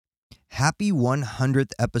happy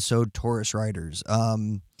 100th episode, Taurus Riders.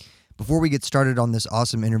 Before we get started on this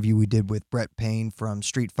awesome interview we did with Brett Payne from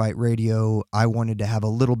Street Fight Radio, I wanted to have a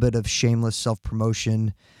little bit of shameless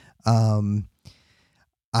self-promotion. I'm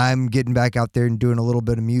getting back out there and doing a little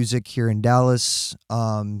bit of music here in Dallas.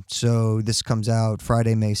 So this comes out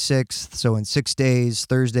Friday, May 6th. So in 6 days,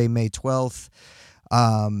 Thursday, May 12th.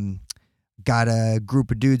 Got a group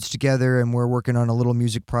of dudes together, and we're working on a little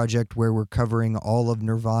music project where we're covering all of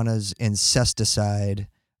Nirvana's Incesticide,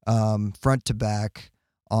 front to back,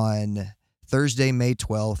 on Thursday, May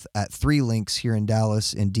 12th at 3 Links here in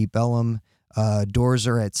Dallas in Deep Ellum. Doors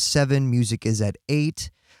are at 7, music is at 8.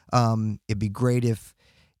 It'd be great if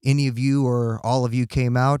any of you or all of you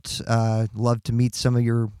came out. Love to meet some of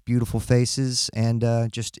your beautiful faces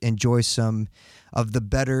and just enjoy some of the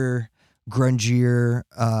better, grungier,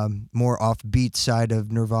 more offbeat side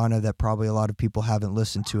of Nirvana that probably a lot of people haven't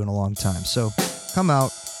listened to in a long time. So come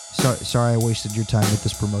out. Sorry I wasted your time with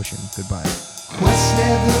this promotion. Goodbye. Quest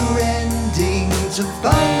never ending to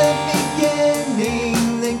find that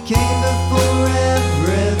beginning that came before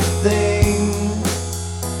everything.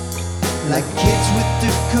 Like kids with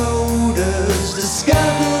decoders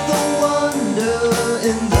discover the wonder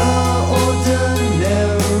in the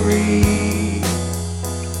ordinary.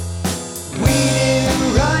 We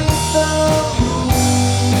didn't write the rules.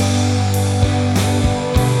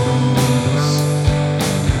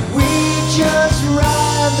 We just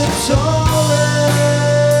ride the Taurus.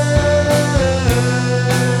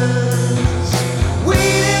 We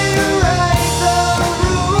didn't write the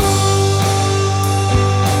rules.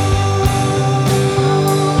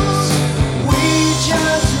 We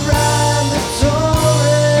just ride the Taurus.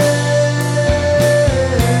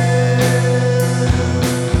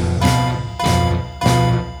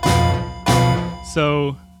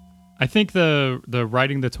 So I think the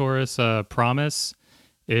Riding the Taurus promise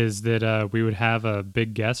is that we would have a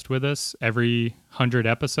big guest with us every 100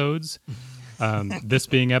 episodes. This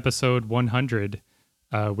being episode 100,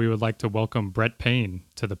 we would like to welcome Brett Payne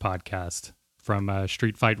to the podcast from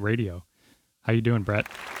Street Fight Radio. How you doing, Brett?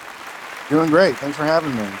 Doing great. Thanks for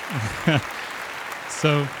having me.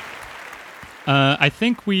 So I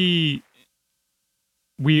think we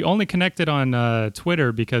only connected on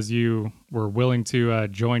Twitter because you were willing to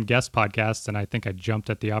join guest podcasts, and I think I jumped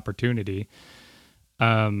at the opportunity.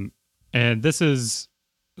 And this is,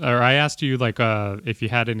 or I asked you like if you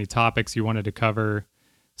had any topics you wanted to cover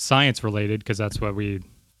science related, because that's what we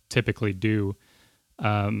typically do.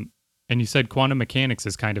 And you said quantum mechanics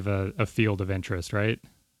is kind of a field of interest, right?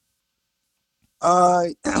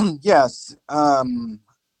 Yes.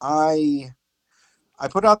 I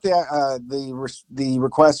put out the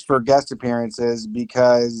request for guest appearances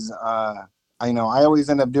because I always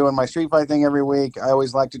end up doing my Street Fight thing every week. I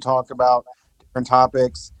always like to talk about different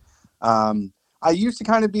topics. I used to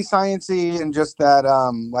kind of be sciencey in just that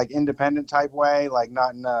like independent type way, like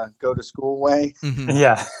not in a go to school way. Mm-hmm.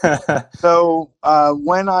 Yeah. So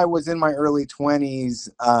when I was in my early 20s,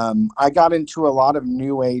 I got into a lot of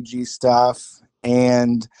new agey stuff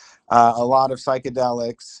and a lot of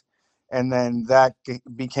psychedelics. And then that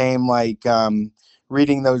became like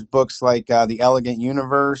reading those books like The Elegant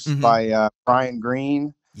Universe by Brian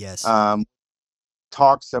Greene. Yes.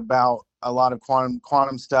 Talks about a lot of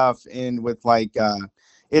quantum stuff in with like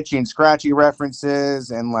itchy and scratchy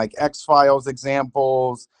references and like X-Files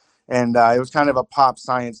examples. And it was kind of a pop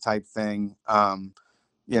science type thing. So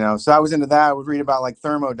I was into that. I would read about like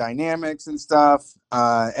thermodynamics and stuff.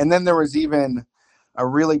 And then there was even a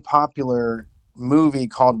really popular movie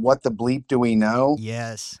called What the Bleep Do We Know?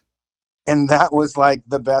 Yes. And that was like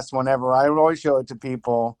the best one ever. I would always show it to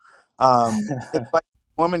people. It's like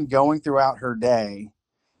a woman going throughout her day.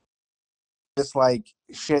 Just like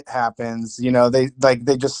shit happens,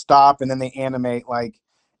 they just stop and then they animate like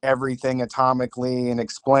everything atomically and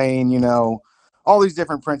explain, all these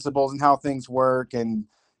different principles and how things work. And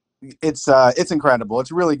it's incredible.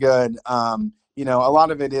 It's really good. A lot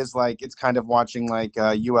of it is like, it's kind of watching like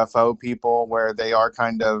UFO people where they are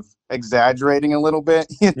kind of exaggerating a little bit,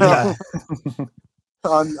 Yeah.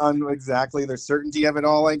 on exactly the certainty of it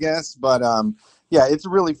all, I guess. But yeah, it's a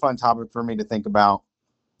really fun topic for me to think about.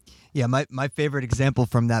 Yeah, my favorite example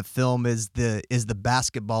from that film is the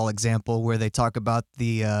basketball example where they talk about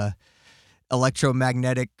the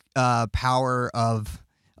electromagnetic power of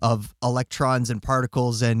electrons and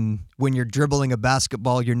particles, and when you're dribbling a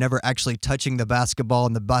basketball, you're never actually touching the basketball,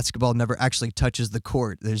 and the basketball never actually touches the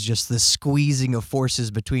court. There's just this squeezing of forces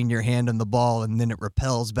between your hand and the ball, and then it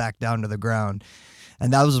repels back down to the ground.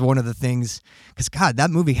 And that was one of the things, because God, that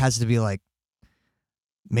movie has to be like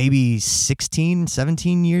maybe 16,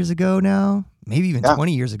 17 years ago now, maybe even Yeah.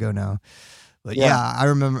 20 years ago now. But Yeah. yeah, I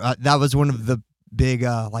remember that was one of the big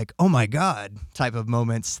like, oh my God type of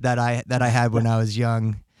moments that I had when I was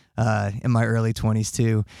young, in my early 20s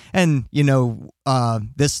too. And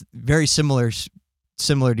this very similar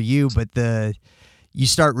to you, but you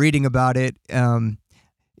start reading about it.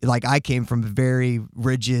 Like I came from a very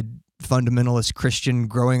rigid fundamentalist Christian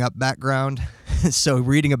growing up background, so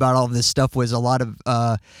reading about all of this stuff was a lot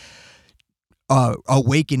of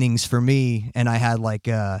awakenings for me, and I had like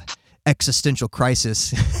existential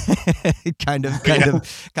crisis kind of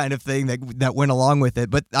thing that went along with it.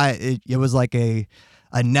 But it was like a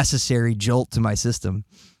necessary jolt to my system.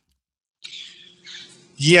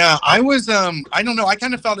 Yeah, I was I don't know, I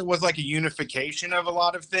kind of felt it was like a unification of a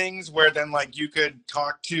lot of things, where then like you could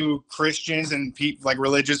talk to Christians and like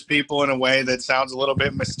religious people in a way that sounds a little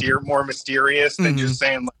bit more mysterious than just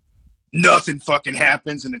saying like, nothing fucking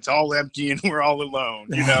happens and it's all empty and we're all alone,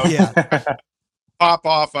 Yeah. Pop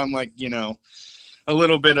off on like, a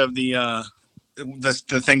little bit of the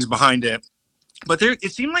things behind it. But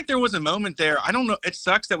it seemed like there was a moment there. I don't know. It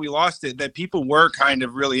sucks that we lost it, that people were kind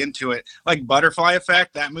of really into it. Like Butterfly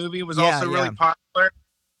Effect, that movie was also really popular.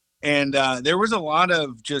 And there was a lot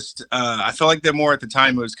of just, I felt like more at the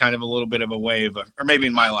time, it was kind of a little bit of a wave, or maybe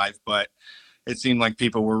in my life, but it seemed like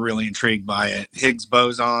people were really intrigued by it. Higgs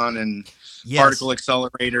boson and particle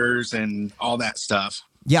accelerators and all that stuff.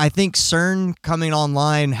 Yeah, I think CERN coming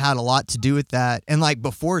online had a lot to do with that. And like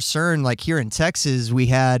before CERN, like here in Texas, we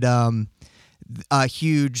had a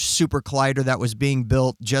huge super collider that was being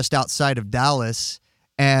built just outside of Dallas,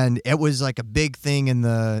 and it was like a big thing in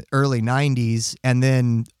the early 90s, and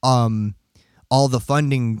then all the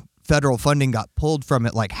federal funding got pulled from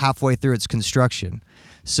it like halfway through its construction.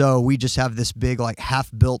 So we just have this big like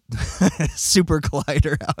half-built super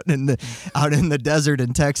collider out in the desert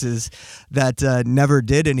in Texas that never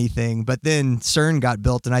did anything. But then CERN got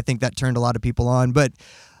built, and I think that turned a lot of people on. But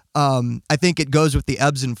I think it goes with the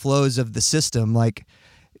ebbs and flows of the system. Like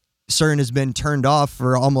CERN has been turned off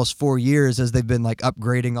for almost 4 years as they've been like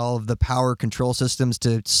upgrading all of the power control systems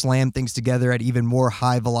to slam things together at even more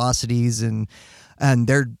high velocities, and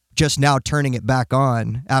they're just now turning it back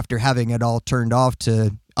on after having it all turned off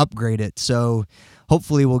to upgrade it. So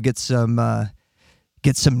hopefully we'll get some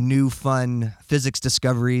new fun physics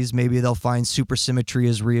discoveries. Maybe they'll find supersymmetry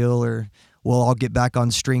is real, or we'll all get back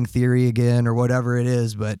on string theory again, or whatever it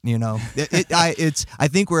is. But I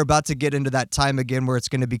think we're about to get into that time again where it's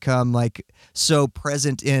going to become like so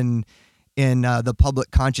present in the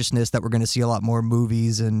public consciousness that we're going to see a lot more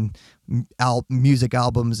movies and music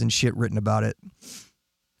albums and shit written about it.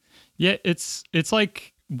 Yeah, it's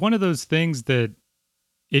like one of those things that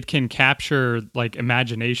it can capture like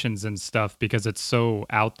imaginations and stuff because it's so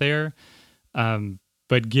out there.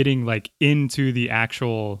 But getting like into the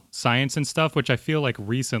actual science and stuff, which I feel like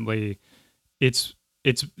recently it's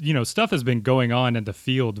stuff has been going on in the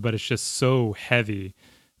field, but it's just so heavy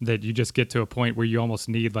that you just get to a point where you almost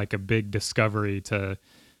need like a big discovery to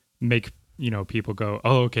make, people go,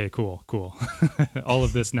 oh, okay, cool. All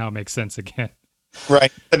of this now makes sense again.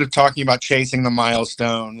 Right. Instead of talking about chasing the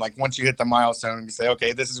milestone, like once you hit the milestone, you say,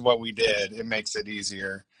 okay, this is what we did. It makes it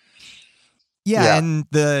easier. Yeah. And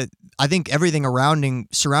I think everything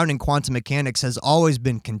surrounding quantum mechanics has always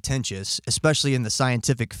been contentious, especially in the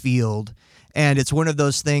scientific field. And it's one of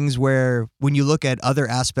those things where when you look at other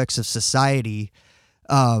aspects of society,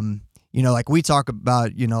 like we talk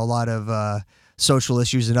about, a lot of social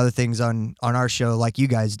issues and other things on our show, like you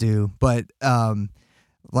guys do, but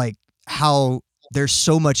like how there's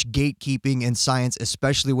so much gatekeeping in science,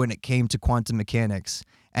 especially when it came to quantum mechanics,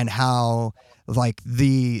 and how like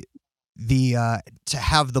the to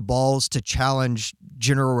have the balls to challenge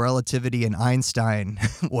general relativity and Einstein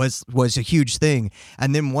was a huge thing.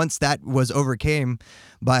 And then once that was overcame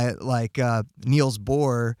by like Niels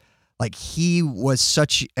Bohr, like he was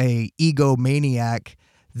such a egomaniac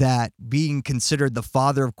that being considered the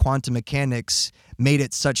father of quantum mechanics made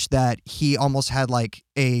it such that he almost had like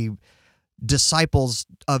a disciples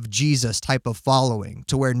of Jesus type of following,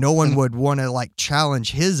 to where no one would want to like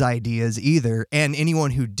challenge his ideas either. And anyone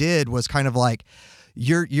who did was kind of like,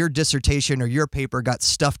 your dissertation or your paper got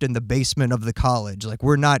stuffed in the basement of the college. Like,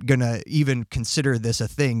 we're not going to even consider this a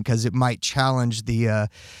thing because it might challenge the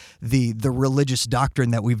religious doctrine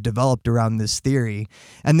that we've developed around this theory.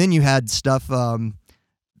 And then you had stuff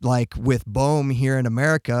like with Bohm here in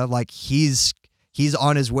America, like he's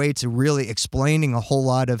on his way to really explaining a whole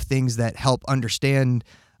lot of things that help understand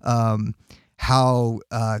how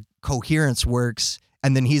coherence works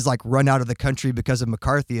and then he's like run out of the country because of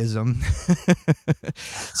McCarthyism.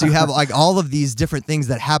 So you have like all of these different things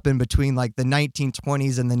that happen between like the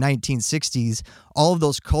 1920s and the 1960s. All of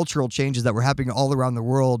those cultural changes that were happening all around the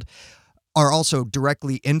world are also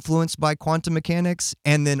directly influenced by quantum mechanics,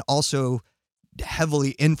 and then also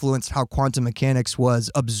heavily influenced how quantum mechanics was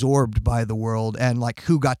absorbed by the world, and like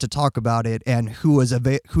who got to talk about it, and who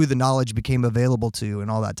the knowledge became available to, and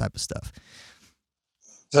all that type of stuff.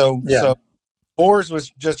 So Yeah. so Bohr's was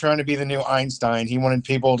just trying to be the new Einstein. He wanted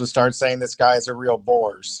people to start saying this guy is a real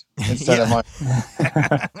Bohr's instead of like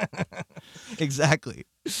Exactly.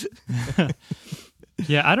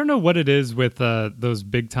 Yeah, I don't know what it is with those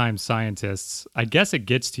big time scientists. I guess it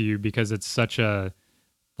gets to you because it's such a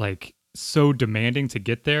like so demanding to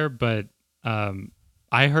get there. But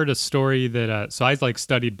I heard a story that so I like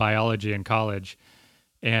studied biology in college,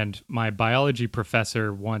 and my biology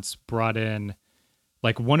professor once brought in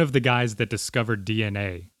like one of the guys that discovered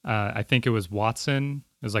DNA. I think it was Watson.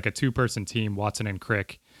 It was like a 2-person team, Watson and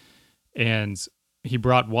Crick, and he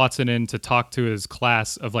brought Watson in to talk to his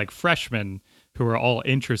class of like freshmen who are all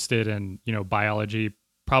interested in, biology.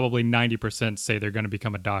 Probably 90% say they're going to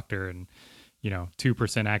become a doctor, and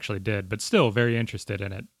 2% actually did, but still very interested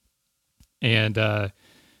in it. And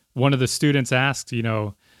one of the students asked,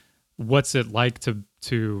 what's it like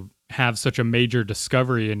to have such a major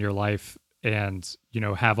discovery in your life, and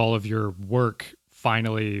have all of your work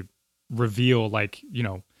finally reveal like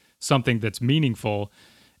something that's meaningful.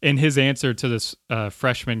 And his answer to this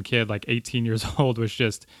freshman kid, like 18 years old, was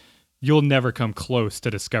just, you'll never come close to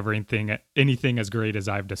discovering anything as great as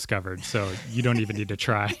I've discovered. So you don't even need to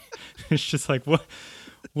try. It's just like,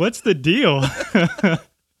 what's the deal?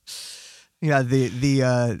 Yeah,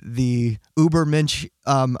 the Ubermensch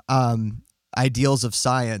ideals of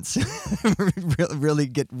science really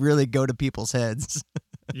go to people's heads.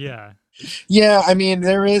 Yeah. Yeah, I mean,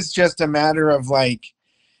 there is just a matter of like,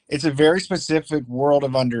 it's a very specific world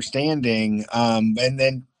of understanding. And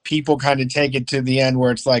then people kind of take it to the end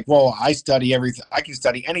where it's like, well, I study everything. I can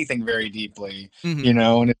study anything very deeply, Mm-hmm.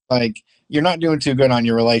 and it's like, you're not doing too good on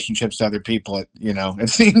your relationships to other people. It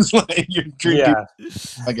seems like you're treating Yeah. people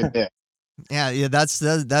like a dick. Yeah,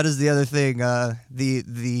 that is the other thing.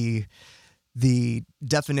 The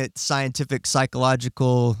definite scientific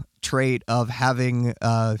psychological trait of having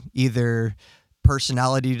either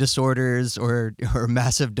personality disorders or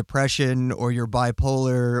massive depression, or you're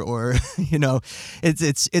bipolar, or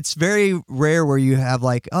it's very rare where you have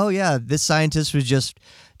like, oh yeah, this scientist was just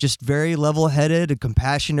very level-headed, a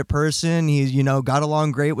compassionate person. He got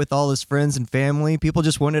along great with all his friends and family. People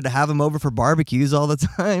just wanted to have him over for barbecues all the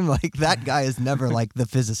time. Like, that guy is never like the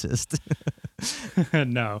physicist.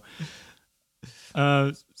 No.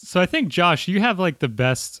 So I think, Josh, you have like the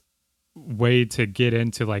best way to get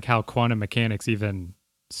into like how quantum mechanics even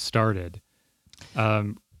started.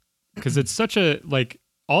 Because it's such a, like,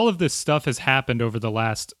 all of this stuff has happened over the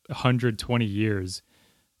last 120 years.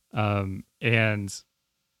 And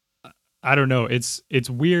I don't know, it's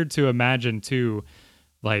weird to imagine too.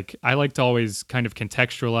 Like, I like to always kind of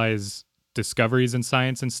contextualize discoveries in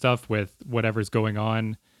science and stuff with whatever's going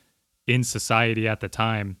on in society at the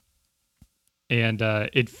time. And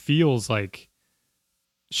it feels like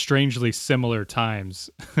strangely similar times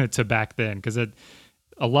to back then, because a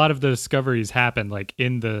lot of the discoveries happened like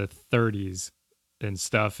in the 30s and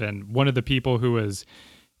stuff. And one of the people who was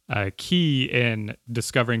key in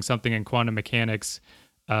discovering something in quantum mechanics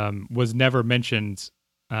was never mentioned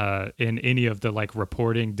in any of the like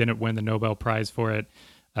reporting, didn't win the Nobel Prize for it,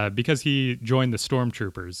 because he joined the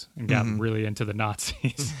stormtroopers and got really into the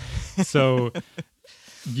Nazis. So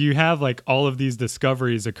you have like all of these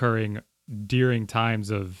discoveries occurring during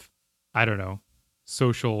times of, I don't know,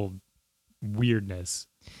 social weirdness.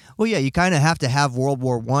 Well, yeah, you kind of have to have World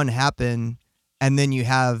War I happen, and then you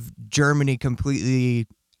have Germany completely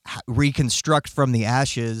reconstruct from the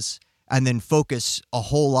ashes, and then focus a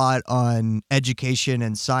whole lot on education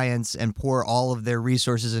and science and pour all of their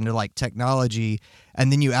resources into like technology.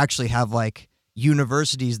 And then you actually have like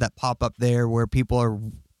universities that pop up there where people are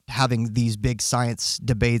having these big science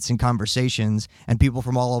debates and conversations, and people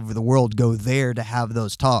from all over the world go there to have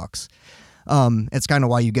those talks. It's kind of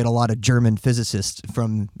why you get a lot of German physicists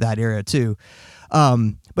from that era too.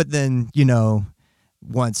 But then,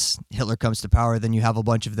 once Hitler comes to power, then you have a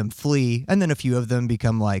bunch of them flee, and then a few of them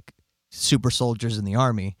become like super soldiers in the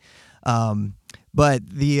army. But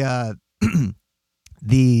I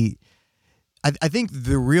think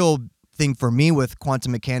the real thing for me with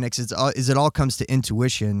quantum mechanics is it all comes to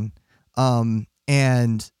intuition.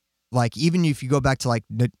 And like, even if you go back to like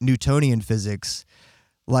Newtonian physics,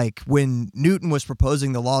 Like when Newton was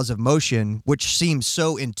proposing the laws of motion, which seems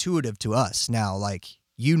so intuitive to us now, like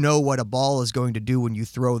you know what a ball is going to do when you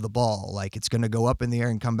throw the ball. Like it's going to go up in the air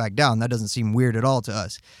and come back down. That doesn't seem weird at all to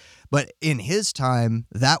us. But in his time,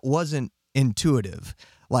 that wasn't intuitive.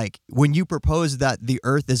 Like when you propose that the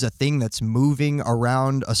Earth is a thing that's moving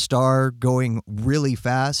around a star going really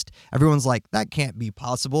fast, everyone's like, that can't be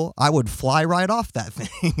possible. I would fly right off that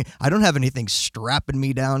thing. I don't have anything strapping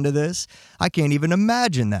me down to this. I can't even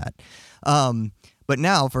imagine that. But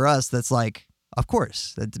now for us, that's like, of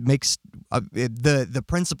course, that makes the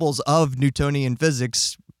principles of Newtonian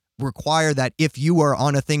physics require that if you are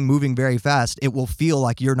on a thing moving very fast, it will feel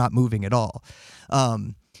like you're not moving at all.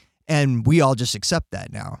 And we all just accept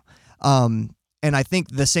that now. And I think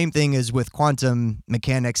the same thing is with quantum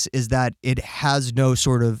mechanics, is that it has no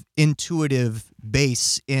sort of intuitive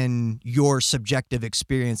base in your subjective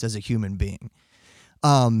experience as a human being,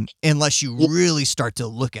 unless you really start to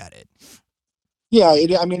look at it. Yeah,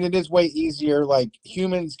 I mean, it is way easier. Like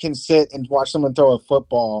humans can sit and watch someone throw a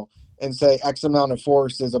football and say X amount of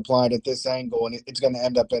force is applied at this angle, and it's going to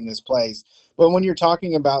end up in this place. But when you're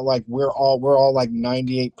talking about like we're all like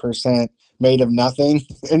 98% made of nothing,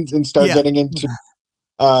 and start getting into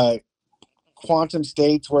quantum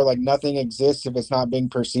states where like nothing exists if it's not being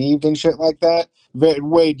perceived and shit like that,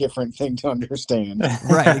 way different thing to understand.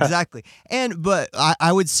 Right, exactly. But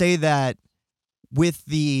I would say that with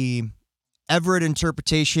the Everett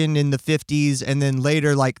interpretation in the 50s, and then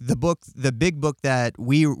later, like the big book that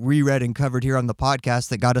we reread and covered here on the podcast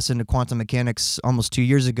that got us into quantum mechanics almost 2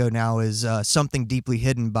 years ago now is Something Deeply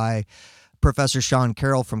Hidden by Professor Sean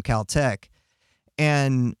Carroll from Caltech.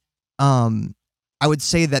 And I would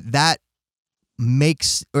say that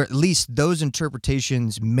makes, or at least those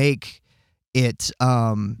interpretations make it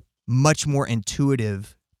much more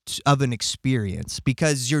intuitive of an experience,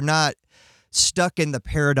 because you're not stuck in the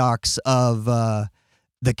paradox of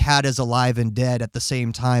the cat is alive and dead at the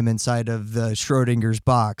same time inside of the Schrodinger's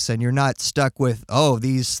box, and you're not stuck with, oh,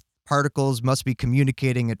 these particles must be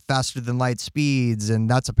communicating at faster than light speeds, and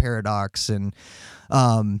that's a paradox, and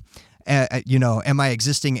you know, am I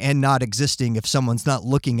existing and not existing if someone's not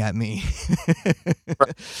looking at me?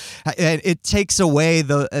 And it takes away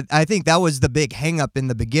I think that was the big hang up in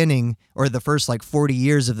the beginning, or the first like 40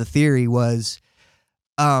 years of the theory was,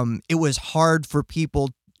 it was hard for people,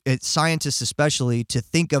 scientists especially, to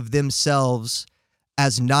think of themselves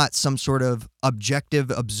as not some sort of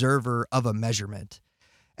objective observer of a measurement.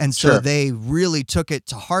 And so they really took it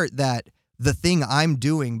to heart that the thing I'm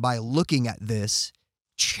doing by looking at this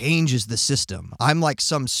changes the system. I'm like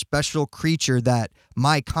some special creature that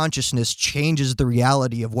my consciousness changes the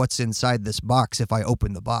reality of what's inside this box if I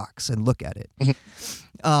open the box and look at it.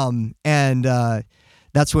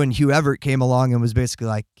 That's when Hugh Everett came along and was basically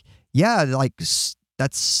like, yeah, like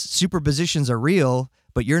superpositions are real,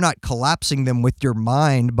 but you're not collapsing them with your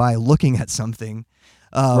mind by looking at something.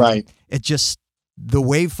 Right. It just, the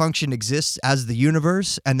wave function exists as the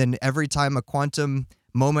universe, and then every time a quantum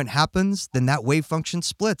moment happens, then that wave function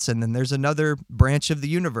splits, and then there's another branch of the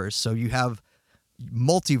universe. So you have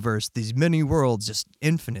multiverse, these many worlds just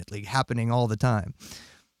infinitely happening all the time.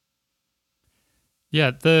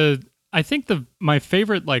 Yeah, I think my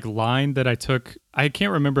favorite like line that I took, I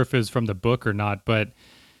can't remember if it was from the book or not, but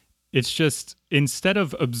it's just, instead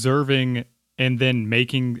of observing and then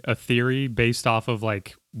making a theory based off of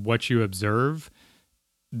like what you observe,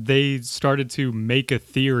 they started to make a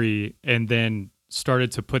theory and then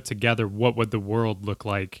started to put together what would the world look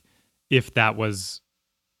like if that was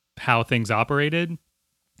how things operated.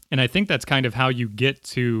 And I think that's kind of how you get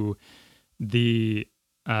to the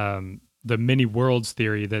many worlds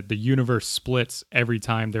theory, that the universe splits every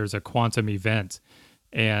time there's a quantum event.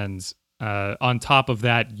 And on top of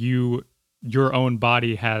that, your own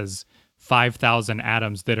body has 5,000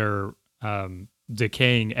 atoms that are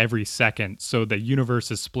decaying every second. So the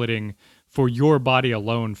universe is splitting for your body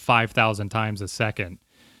alone 5,000 times a second.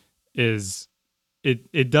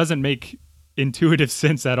 It doesn't make intuitive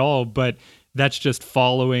sense at all, but that's just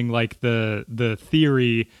following like the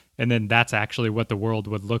theory, and then that's actually what the world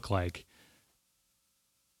would look like.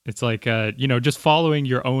 It's like just following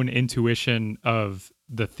your own intuition of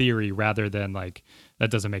the theory rather than like, that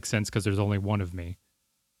doesn't make sense because there's only one of me.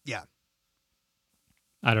 Yeah.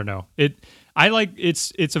 I don't know.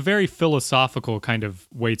 It's a very philosophical kind of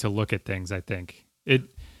way to look at things, I think.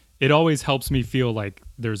 It always helps me feel like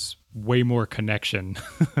there's way more connection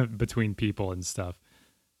between people and stuff.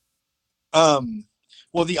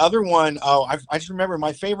 Well, the other one, I just remember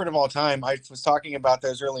my favorite of all time. I was talking about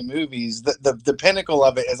those early movies. The pinnacle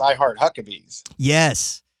of it is I Heart Huckabees.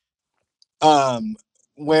 Yes.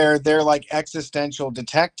 where they're like existential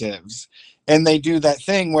detectives, and they do that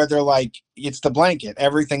thing where they're like, it's the blanket,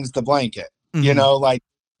 everything's the blanket. You Mhm. know, like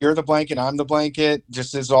you're the blanket, I'm the blanket,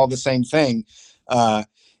 just is all the same thing. Uh,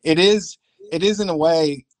 it is in a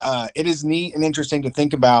way, it is neat and interesting to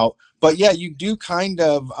think about. But yeah, you do kind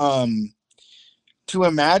of to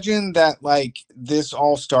imagine that like this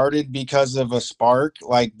all started because of a spark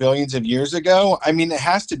like billions of years ago. I mean, it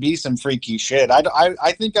has to be some freaky shit. I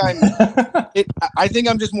think I think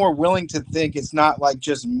I'm just more willing to think it's not like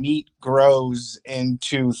just meat grows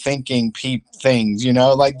into thinking things, you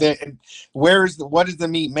know, like what is the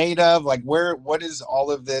meat made of? Like what is all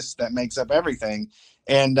of this that makes up everything?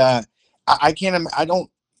 And I can't, I don't,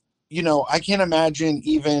 you know, I can't imagine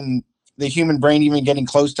even the human brain even getting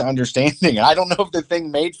close to understanding it. I don't know if the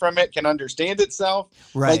thing made from it can understand itself.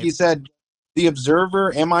 Like Right. you said, the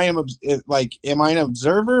observer, am I an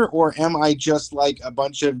observer, or am I just like a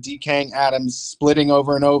bunch of decaying atoms splitting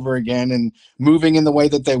over and over again and moving in the way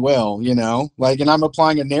that they will, you know? Like, and I'm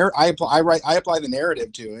applying I apply the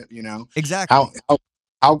narrative to it, you know? Exactly.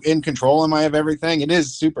 How in control am I of everything? It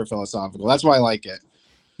is super philosophical. That's why I like it.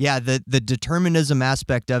 Yeah, the determinism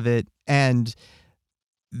aspect of it, and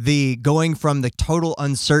the going from the total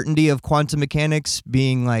uncertainty of quantum mechanics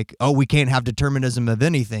being like, oh, we can't have determinism of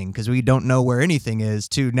anything because we don't know where anything is,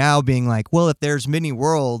 to now being like, well, if there's many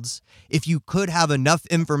worlds, if you could have enough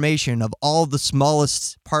information of all the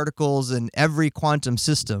smallest particles in every quantum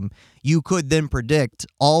system, you could then predict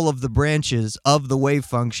all of the branches of the wave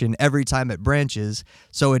function every time it branches.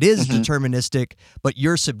 So it is deterministic, but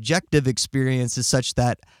your subjective experience is such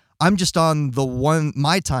that I'm just on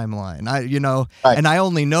my timeline. Right. And I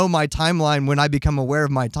only know my timeline when I become aware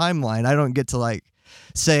of my timeline. I don't get to like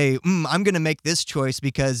say, I'm going to make this choice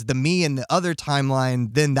because the me in the other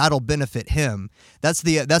timeline, then that'll benefit him. That's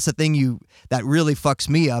the thing that really fucks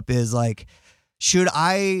me up is like, should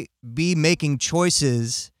I be making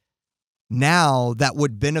choices now that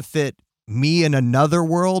would benefit me in another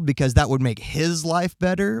world because that would make his life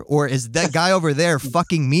better, or is that guy over there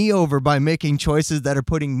fucking me over by making choices that are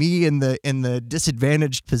putting me in the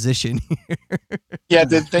disadvantaged position here? Yeah,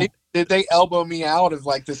 did they elbow me out of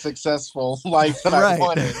like the successful life that I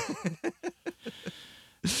wanted?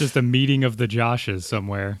 It's just a meeting of the Joshes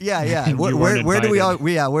somewhere. Yeah. You Where weren't do we all?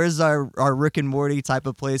 invited. Where's our Rick and Morty type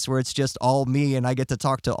of place where it's just all me and I get to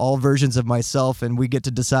talk to all versions of myself and we get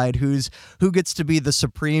to decide who gets to be the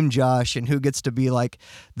supreme Josh and who gets to be like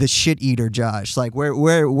the shit eater Josh? Like where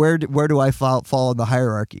do I fall in the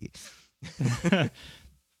hierarchy?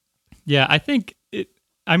 Yeah, I think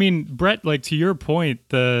I mean, Brett, like to your point,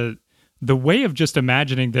 the way of just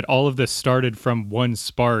imagining that all of this started from one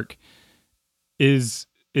spark is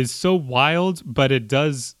so wild, but it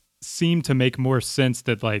does seem to make more sense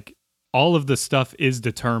that like all of the stuff is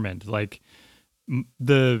determined. Like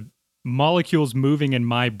the molecules moving in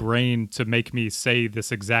my brain to make me say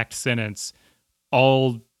this exact sentence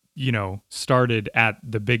all, started at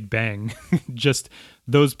the Big Bang. Just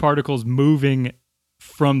those particles moving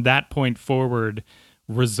from that point forward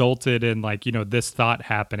resulted in like, this thought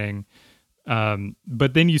happening.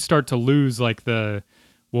 But then you start to lose like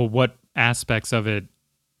what aspects of it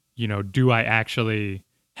do I actually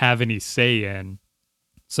have any say in?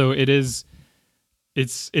 So it's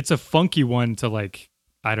a funky one to like,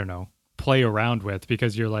 I don't know, play around with,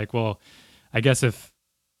 because you're like, well, I guess if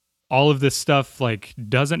all of this stuff like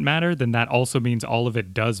doesn't matter, then that also means all of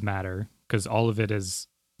it does matter, because all of it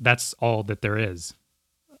that's all that there is.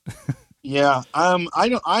 Yeah.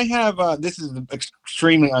 I have this is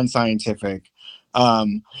extremely unscientific.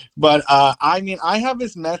 But I mean, I have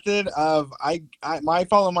this method of I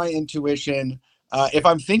follow my intuition. If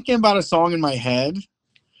I'm thinking about a song in my head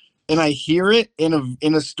and I hear it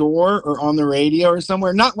in a store or on the radio or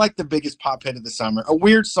somewhere, not like the biggest pop hit of the summer, a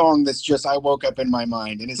weird song that's just I woke up in my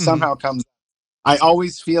mind and it somehow comes, I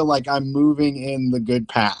always feel like I'm moving in the good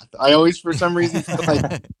path. I always, for some reason, feel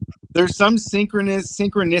like there's some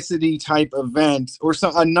synchronicity type event, or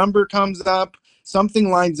a number comes up, something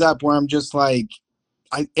lines up where I'm just like,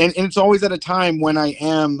 and it's always at a time when I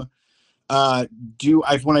am when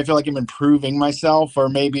I feel like I'm improving myself, or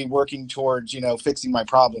maybe working towards fixing my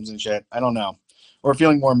problems and shit. I don't know, or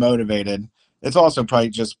feeling more motivated. It's also probably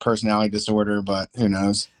just personality disorder, but who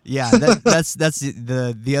knows? Yeah, that's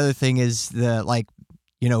the other thing is both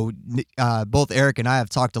Eric and I have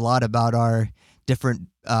talked a lot about our different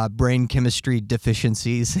brain chemistry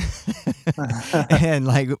deficiencies, and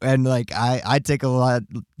I take a lot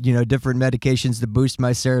different medications to boost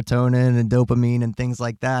my serotonin and dopamine and things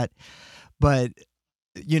like that, but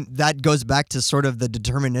that goes back to sort of the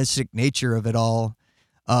deterministic nature of it all,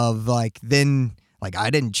 of like then Like,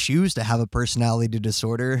 I didn't choose to have a personality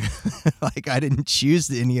disorder. Like, I didn't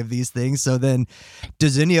choose any of these things. So then,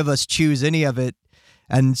 does any of us choose any of it?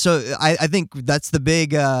 And so I think that's the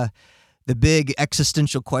big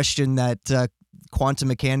existential question that quantum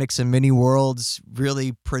mechanics and many worlds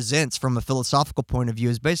really presents from a philosophical point of view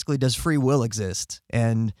is basically, does free will exist?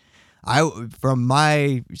 And from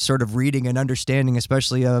my sort of reading and understanding,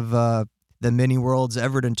 especially of the many worlds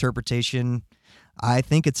Everett interpretation, I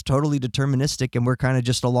think it's totally deterministic, and we're kind of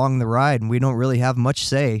just along the ride, and we don't really have much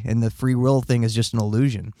say, and the free will thing is just an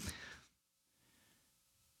illusion.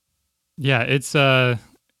 Yeah, it's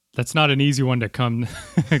that's not an easy one to come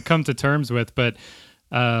to terms with, but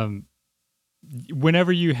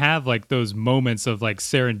whenever you have like those moments of like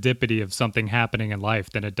serendipity of something happening in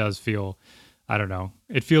life, then it does feel, I don't know,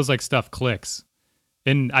 it feels like stuff clicks.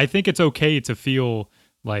 And I think it's okay to feel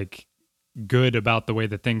like good about the way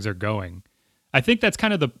that things are going. I think that's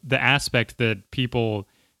kind of the aspect that people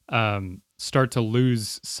start to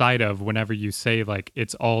lose sight of whenever you say like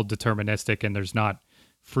it's all deterministic and there's not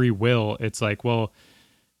free will. It's like, well,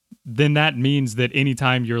 then that means that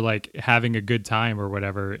anytime you're like having a good time or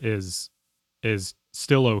whatever is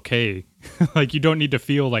still okay. Like, you don't need to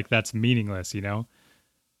feel like that's meaningless, you know?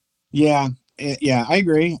 Yeah, yeah, I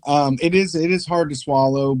agree. It is hard to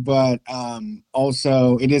swallow, but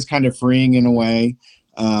also it is kind of freeing in a way.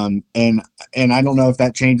 And I don't know if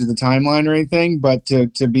that changes the timeline or anything, but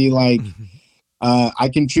to be like, I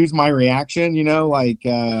can choose my reaction, you know, like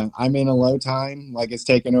I'm in a low time, like it's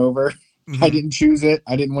taken over. I didn't choose it.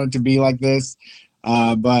 I didn't want it to be like this.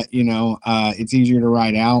 But you know, it's easier to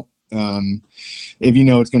ride out. If you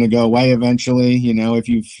know it's going to go away eventually, you know, if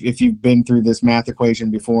you've been through this math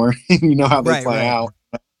equation before, you know how they play out.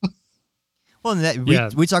 Well,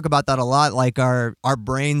 and we talk about that a lot. Like our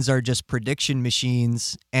brains are just prediction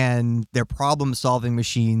machines, and they're problem solving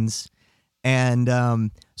machines,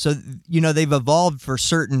 and so you know they've evolved for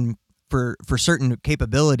certain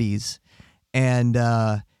capabilities,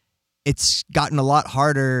 and it's gotten a lot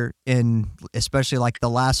harder in especially like the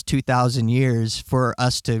last 2,000 years for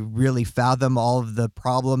us to really fathom all of the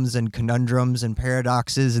problems and conundrums and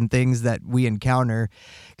paradoxes and things that we encounter,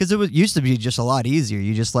 because it used to be just a lot easier.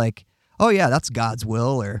 You just like, oh yeah, that's God's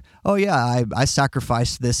will, or oh yeah, I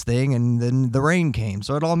sacrificed this thing and then the rain came,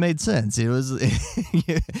 so it all made sense. It was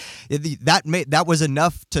that was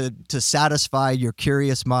enough to satisfy your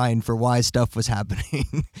curious mind for why stuff was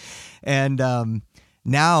happening. And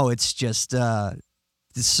now it's just I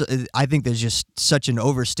think there's just such an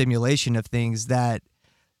overstimulation of things that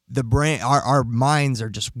the brain, our minds are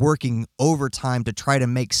just working overtime to try to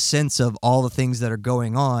make sense of all the things that are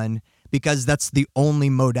going on, because that's the only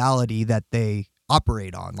modality that they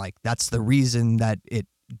operate on. Like, that's the reason that it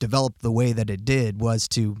developed the way that it did, was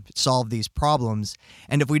to solve these problems.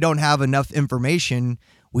 And if we don't have enough information,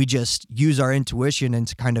 we just use our intuition and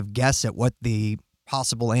to kind of guess at what the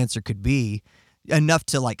possible answer could be, enough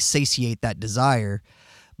to like satiate that desire.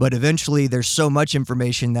 But eventually there's so much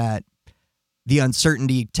information that the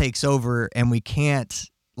uncertainty takes over, and we can't,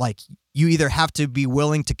 like, you either have to be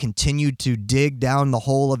willing to continue to dig down the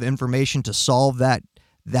hole of information to solve that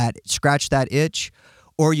scratch that itch,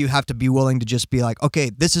 or you have to be willing to just be like, okay,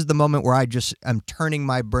 this is the moment where I'm turning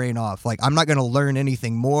my brain off. Like, I'm not going to learn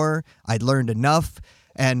anything more. I'd learned enough,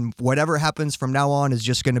 and whatever happens from now on is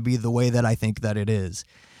just going to be the way that I think that it is.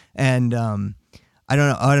 And I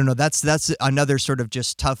don't know. That's another sort of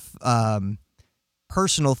just tough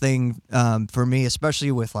personal thing for me,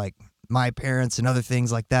 especially with like my parents and other things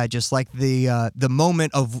like that. Just like the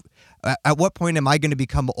moment of at what point am I going to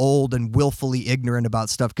become old and willfully ignorant about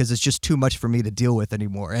stuff because it's just too much for me to deal with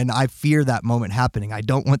anymore. And I fear that moment happening. I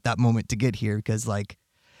don't want that moment to get here, because like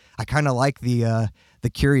I kind of like the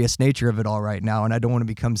curious nature of it all right now, and I don't want to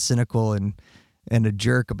become cynical and a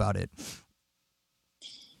jerk about it.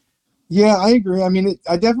 Yeah, I agree. I mean,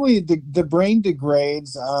 I definitely, the brain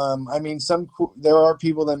degrades. I mean, there are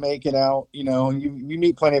people that make it out, you know, you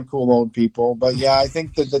meet plenty of cool old people, but yeah, I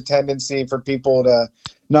think that the tendency for people to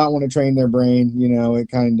not want to train their brain, you know,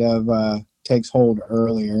 it kind of takes hold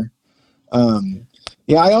earlier.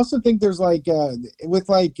 Yeah, I also think there's like, with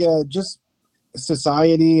like just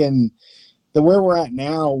society and where we're at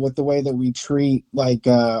now with the way that we treat like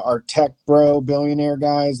our tech bro billionaire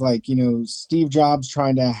guys, like, you know, Steve Jobs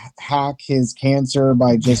trying to hack his cancer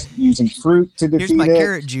by just using fruit to defeat it. Here's my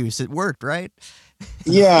carrot juice. It worked, right?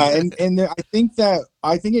 Yeah, and I think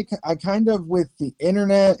I kind of, with the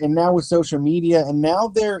internet and now with social media, and now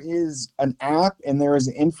there is an app and there is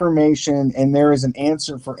information and there is an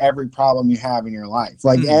answer for every problem you have in your life.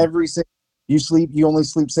 Like you only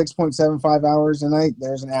sleep 6.75 hours a night.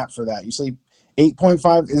 There's an app for that. You sleep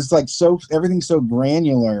 8.5 is like so everything's so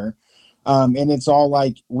granular, and it's all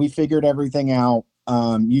like we figured everything out.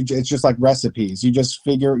 It's just like recipes. You just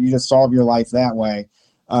solve your life that way,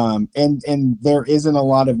 and there isn't a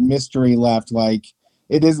lot of mystery left. Like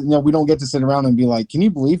it isn't. We don't get to sit around and be like, can you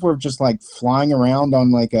believe we're just like flying around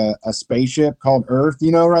on like a spaceship called Earth?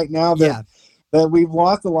 Right now that we've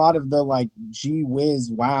lost a lot of the like gee whiz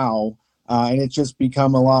wow, and it's just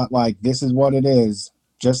become a lot like this is what it is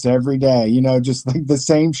just every day, just like the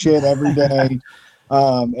same shit every day.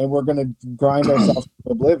 And we're going to grind ourselves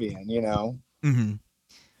to oblivion, Mm-hmm.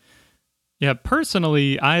 Yeah,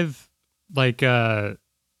 personally, I've like I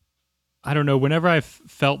don't know, whenever I've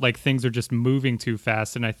felt like things are just moving too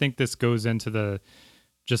fast, and I think this goes into the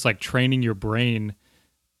just like training your brain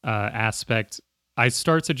aspect, I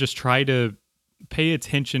start to just try to pay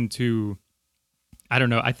attention to, I don't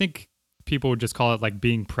know, I think people would just call it like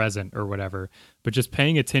being present or whatever, but just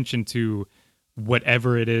paying attention to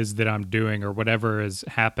whatever it is that I'm doing or whatever is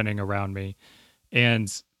happening around me.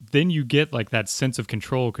 And then you get like that sense of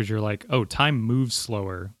control because you're like, oh, time moves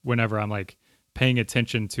slower whenever I'm like paying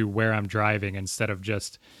attention to where I'm driving instead of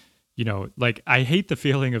just, like I hate the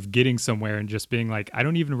feeling of getting somewhere and just being like, I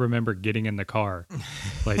don't even remember getting in the car.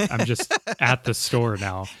 Like I'm just at the store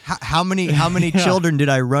now. How many children did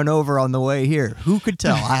I run over on the way here? Who could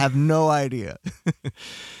tell? I have no idea.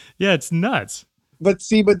 Yeah, it's nuts. But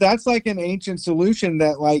that's like an ancient solution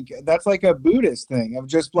that's like a Buddhist thing of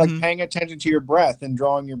just like paying attention to your breath and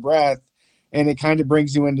drawing your breath. And it kind of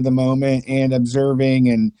brings you into the moment and observing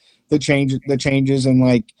and the changes. And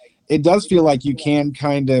like, it does feel like you can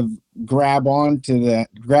kind of grab onto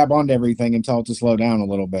everything and tell it to slow down a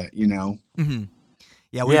little bit, Mm-hmm.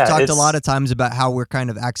 Yeah, we've talked a lot of times about how we're kind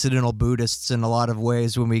of accidental Buddhists in a lot of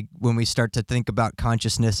ways when we start to think about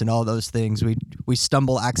consciousness and all those things. We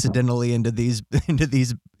stumble accidentally into these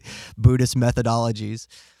Buddhist methodologies.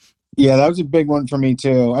 Yeah, that was a big one for me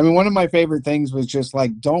too. I mean, one of my favorite things was just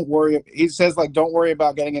like, don't worry. He says like, don't worry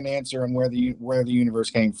about getting an answer on where the universe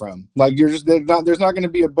came from. Like there's not going to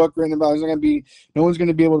be a book written about it. No one's going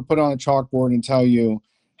to be able to put on a chalkboard and tell you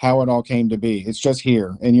how it all came to be. It's just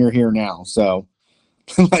here and you're here now. So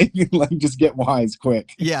like just get wise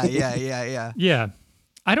quick. Yeah. Yeah.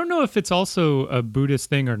 I don't know if it's also a Buddhist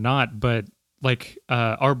thing or not, but like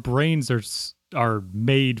our brains are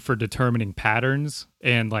made for determining patterns,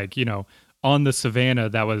 and like on the savannah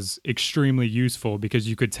that was extremely useful because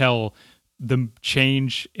you could tell the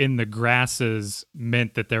change in the grasses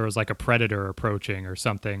meant that there was like a predator approaching or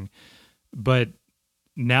something. But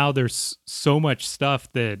now there's so much stuff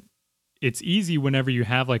that it's easy whenever you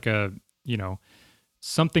have like a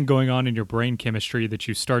something going on in your brain chemistry that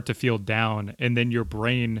you start to feel down, and then your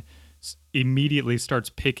brain immediately starts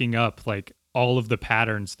picking up like all of the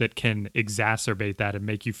patterns that can exacerbate that and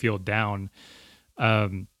make you feel down.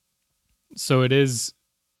 So it is,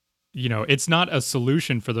 it's not a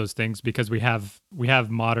solution for those things because we have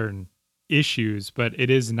modern issues, but it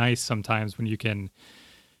is nice sometimes when you can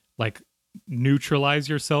like neutralize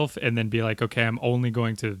yourself and then be like, okay, I'm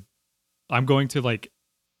going to like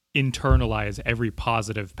internalize every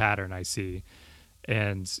positive pattern I see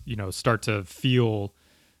and, start to feel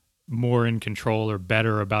more in control or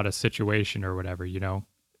better about a situation or whatever, Yeah.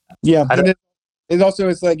 And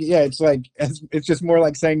it's just more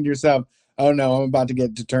like saying to yourself, oh no, I'm about to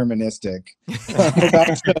get deterministic.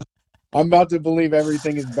 I'm about to believe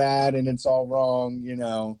everything is bad and it's all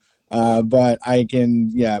wrong, but I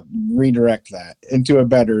can, redirect that into a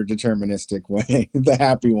better deterministic way, the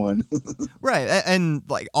happy one. Right. And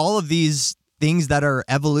like all of these things that are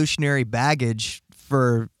evolutionary baggage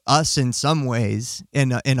for us in some ways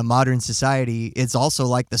in a modern society, it's also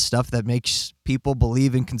like the stuff that makes people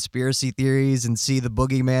believe in conspiracy theories and see the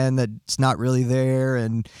boogeyman that's not really there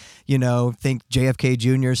and, think JFK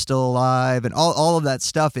Jr. is still alive. And all of that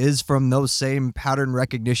stuff is from those same pattern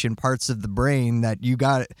recognition parts of the brain that you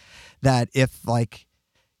got, that if like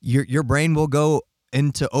your brain will go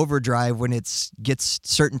into overdrive when it gets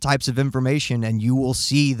certain types of information, and you will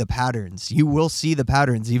see the patterns. You will see the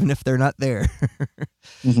patterns even if they're not there.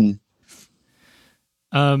 Mm-hmm.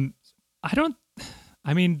 I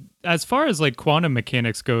mean, as far as like quantum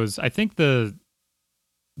mechanics goes, I think the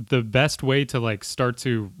best way to like start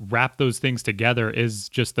to wrap those things together is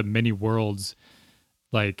just the many worlds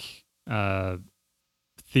like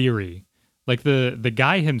theory. Like the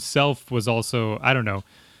guy himself was also, I don't know,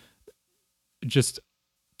 just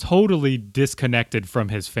totally disconnected from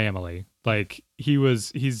his family. Like he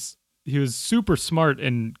was super smart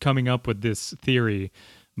in coming up with this theory,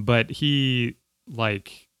 but he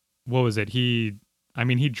like, what was it? He I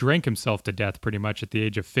mean, he drank himself to death pretty much at the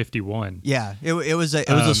age of 51. Yeah, it was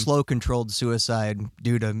a slow controlled suicide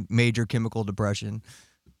due to major chemical depression.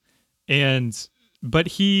 But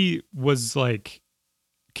he was like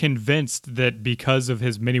convinced that because of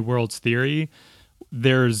his many worlds theory,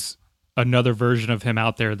 there's another version of him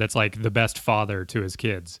out there that's like the best father to his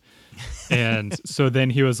kids. And so then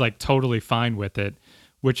he was like totally fine with it,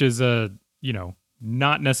 which is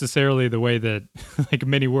not necessarily the way that like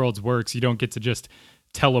many worlds works. You don't get to just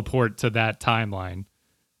teleport to that timeline.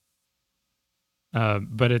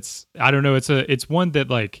 But I don't know. It's one that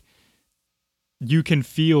like you can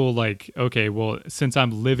feel like, okay, well, since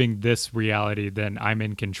I'm living this reality, then I'm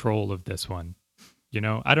in control of this one.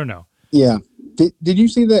 I don't know. Yeah. Did you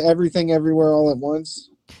see the Everything Everywhere All at Once?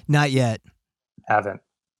 Not yet. Haven't.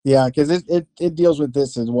 Yeah, because it deals with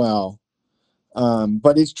this as well.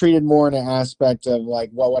 But it's treated more in an aspect of like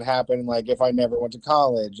what would happen like if I never went to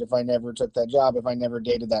college, if I never took that job, if I never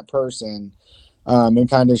dated that person. And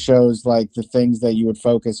kind of shows like the things that you would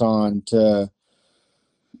focus on to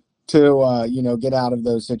get out of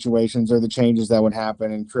those situations, or the changes that would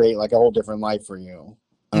happen and create like a whole different life for you.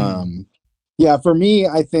 Yeah, for me,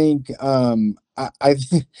 I think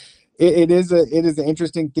it is an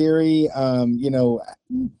interesting theory.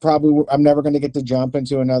 Probably I'm never going to get to jump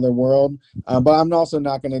into another world, but I'm also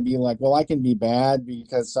not going to be like, well, I can be bad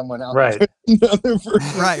because someone else. Right. Another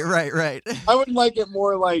person. Right. I would like it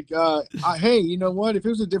more like, hey, you know what? If it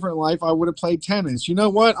was a different life, I would have played tennis. You know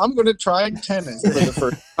what? I'm going to try tennis for the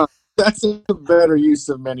first time. That's a better use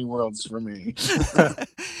of many worlds for me.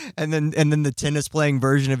 and then the tennis playing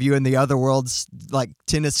version of you in the other worlds, like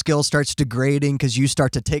tennis skill starts degrading because you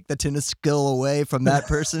start to take the tennis skill away from that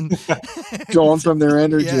person. Drawing from their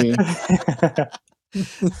energy. Yeah.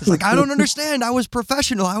 It's like, I don't understand. I was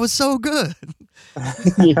professional. I was so good.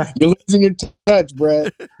 You're losing your touch,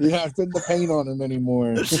 Brett. You're not putting the paint on him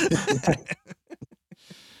anymore.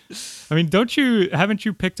 I mean, haven't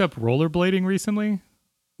you picked up rollerblading recently?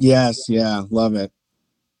 Yes, yeah, love it.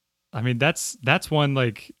 I mean, that's one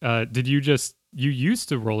like, did you used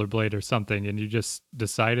to rollerblade or something and you just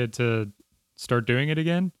decided to start doing it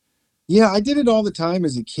again? Yeah, I did it all the time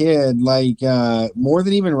as a kid, like more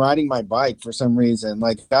than even riding my bike for some reason.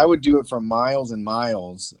 Like I would do it for miles and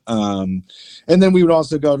miles. And then we would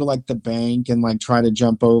also go to like the bank and like try to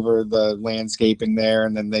jump over the landscaping there,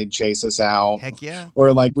 and then they'd chase us out. Heck yeah.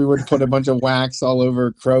 Or like we would put a bunch of wax all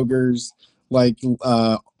over Kroger's like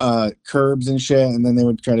curbs and shit, and then they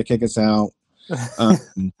would try to kick us out.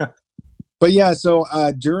 But yeah, so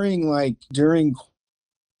during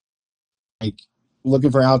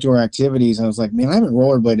looking for outdoor activities, I was like, man, I haven't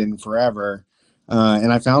rollerbladed in forever.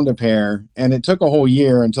 And I found a pair, and it took a whole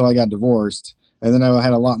year until I got divorced. And then I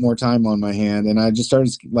had a lot more time on my hand, and I just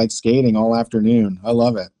started like skating all afternoon. I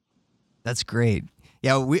love it. That's great.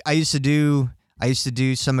 Yeah, I used to do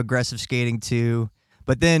some aggressive skating too,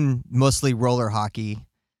 but then mostly roller hockey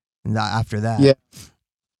after that.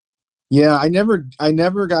 Yeah, I never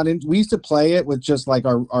got into. We used to play it with just like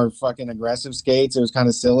our fucking aggressive skates. It was kind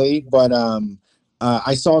of silly, but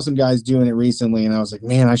I saw some guys doing it recently, and I was like,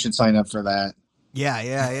 man, I should sign up for that.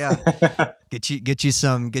 Yeah. Get you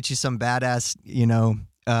some badass,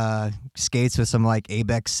 skates with some like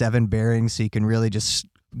ABEX 7 bearings, so you can really just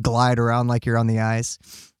glide around like you're on the ice.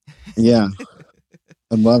 Yeah,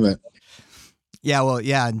 I love it. Yeah, well,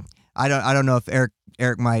 yeah. I don't know if Eric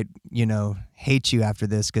might, hate you after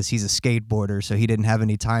this because he's a skateboarder, so he didn't have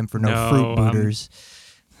any time for no fruit booters.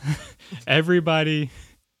 Everybody's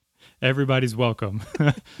welcome.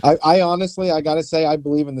 I honestly, I gotta say, I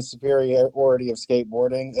believe in the superiority of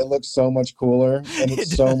skateboarding. It looks so much cooler and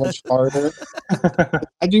it's so much harder.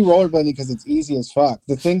 I do rollerblading because it's easy as fuck.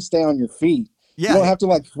 The things stay on your feet. Yeah. You don't have to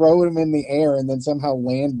like throw them in the air and then somehow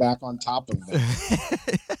land back on top of them.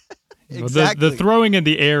 Exactly. The throwing in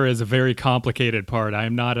the air is a very complicated part. I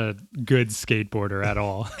am not a good skateboarder at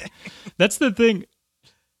all. That's the thing.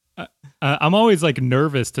 I'm always like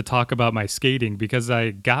nervous to talk about my skating because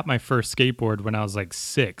I got my first skateboard when I was like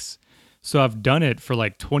 6. So I've done it for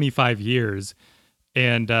like 25 years,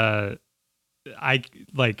 and I'm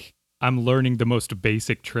learning the most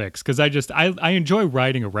basic tricks because I enjoy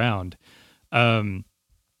riding around.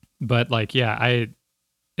 But like, yeah,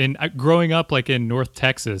 growing up like in North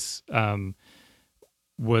Texas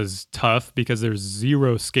was tough because there's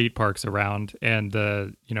 0 skate parks around, and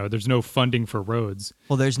there's no funding for roads.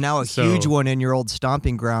 Well, there's now a huge one in your old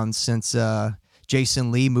stomping grounds since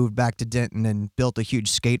Jason Lee moved back to Denton and built a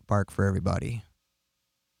huge skate park for everybody.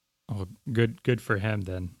 Oh, good for him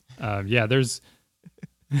then. Yeah, there's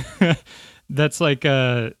that's like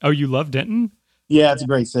you love Denton? Yeah, it's a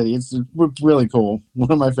great city. It's really cool.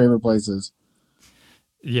 One of my favorite places.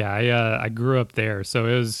 Yeah, I grew up there, so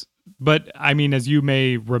it was. But I mean, as you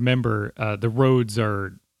may remember, the roads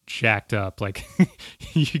are jacked up. Like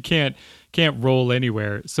you can't roll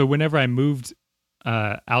anywhere. So whenever I moved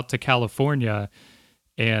out to California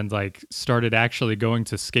and like started actually going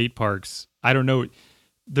to skate parks, I don't know.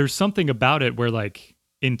 There's something about it where like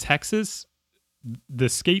in Texas, the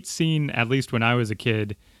skate scene, at least when I was a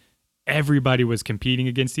kid, everybody was competing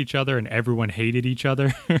against each other and everyone hated each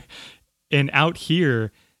other. And out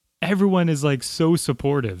here, everyone is like so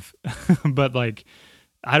supportive. But like,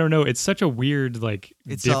 I don't know, it's such a weird like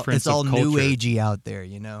difference all of culture. new agey out there,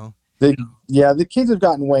 you know. Yeah, the kids have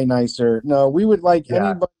gotten way nicer. No, we would like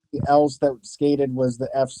Yeah. anybody else that skated was the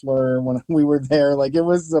F slur when we were there. Like it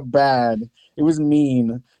was bad. It was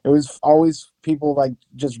mean. It was always people like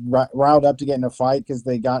just riled up to get in a fight because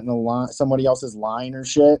they got in a line, somebody else's line or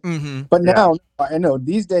shit. Mm-hmm. But now I know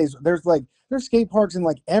these days there's skate parks in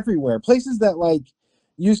like everywhere. Places that like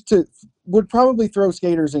used to would probably throw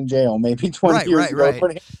skaters in jail maybe 20 years ago. Right. for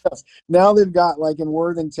handcuffs. Now they've got like in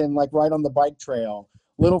Worthington, like right on the bike trail,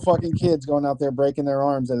 little fucking kids going out there breaking their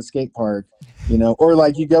arms at a skate park, you know, or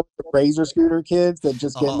like you go with the razor scooter kids that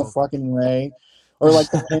just get in the fucking way, or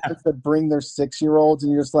like the parents that bring their 6-year-olds,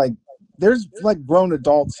 and you're just like, there's like grown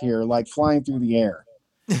adults here, like flying through the air.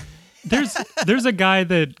 There's a guy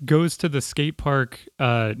that goes to the skate park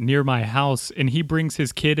near my house, and he brings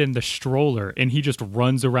his kid in the stroller, and he just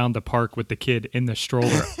runs around the park with the kid in the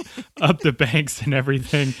stroller up the banks and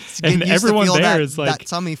everything. And everyone there is like that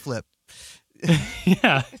tummy flip.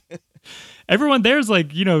 yeah. Everyone there's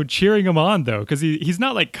like, you know, cheering him on though, because he's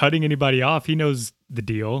not like cutting anybody off. He knows the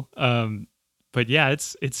deal. But yeah,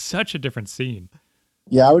 it's such a different scene.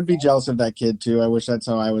 Yeah, I would be jealous of that kid too. I wish that's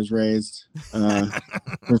how I was raised.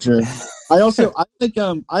 For sure.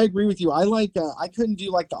 I agree with you. I couldn't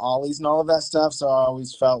do like the ollies and all of that stuff, so I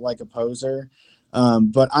always felt like a poser.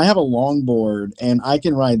 But I have a longboard and I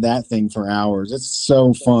can ride that thing for hours. It's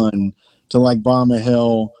so fun to like bomb a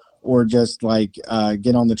hill or just like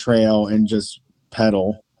get on the trail and just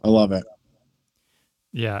pedal. I love it.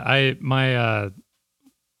 Yeah,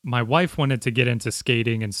 my wife wanted to get into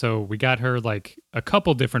skating, and so we got her like a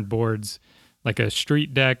couple different boards, like a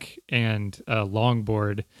street deck and a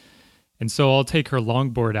longboard. And so I'll take her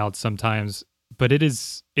longboard out sometimes, but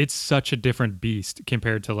it's such a different beast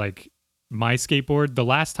compared to like my skateboard. The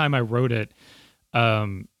last time I rode it,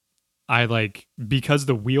 I like, because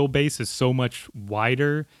the wheelbase is so much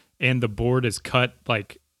wider and the board is cut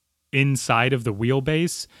like inside of the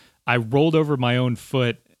wheelbase, I rolled over my own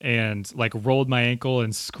foot and like rolled my ankle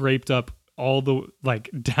and scraped up all the like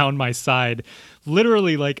down my side,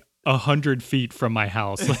 literally like 100 feet from my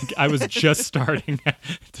house. Like I was just starting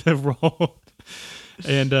to roll.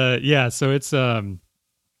 And yeah, so it's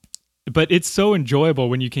but it's so enjoyable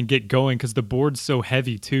when you can get going, because the board's so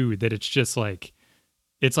heavy too that it's just like,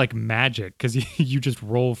 it's like magic, because you just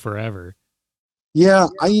roll forever. Yeah,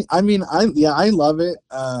 I mean I love it.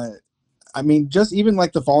 I mean, just even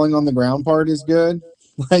like the falling on the ground part is good.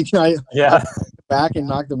 Like I back and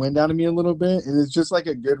knock the wind out of me a little bit, and it's just like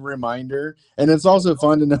a good reminder. And it's also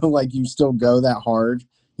fun to know like you still go that hard,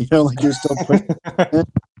 you know, like you're still pushing.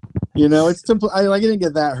 You know, it's simple. I didn't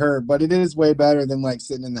get that hurt, but it is way better than like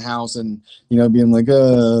sitting in the house and, you know, being like,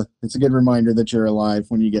 it's a good reminder that you're alive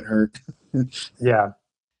when you get hurt. Yeah.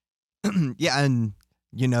 Yeah, and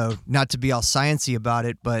you know, not to be all sciencey about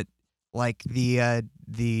it, but like the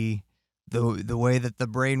way that the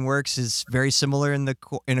brain works is very similar in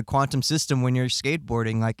a quantum system when you're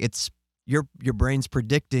skateboarding. Like it's your brain's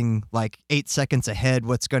predicting like 8 seconds ahead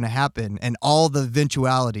what's going to happen, and all the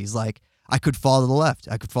eventualities. Like I could fall to the left,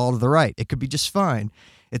 I could fall to the right, it could be just fine.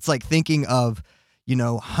 It's like thinking of, you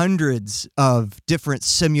know, hundreds of different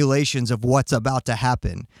simulations of what's about to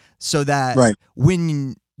happen, so that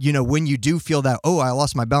when you do feel that, oh, I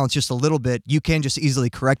lost my balance just a little bit, you can just easily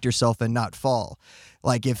correct yourself and not fall.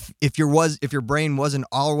 Like if your brain wasn't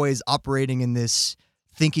always operating in this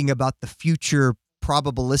thinking about the future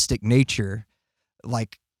probabilistic nature,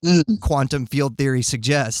 like quantum field theory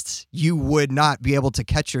suggests, you would not be able to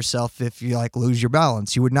catch yourself if you like lose your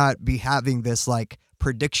balance. You would not be having this like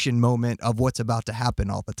prediction moment of what's about to happen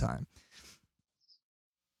all the time.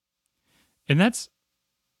 And that's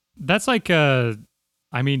like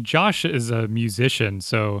I mean, Josh is a musician,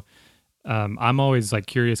 so I'm always like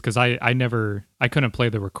curious, because I couldn't play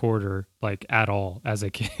the recorder like at all as a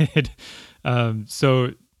kid.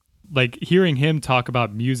 So like hearing him talk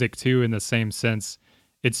about music too in the same sense,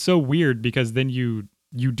 it's so weird, because then you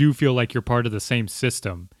do feel like you're part of the same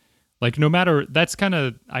system. Like no matter, that's kind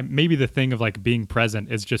of maybe the thing of like being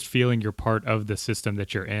present is just feeling you're part of the system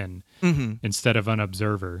that you're in instead of an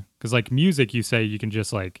observer. Because like music, you say you can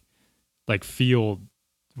just like feel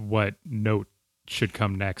what note should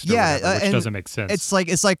come next, or whatever, which doesn't make sense. It's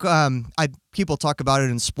like people talk about it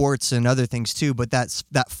in sports and other things too, but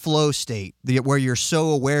that flow state where you're so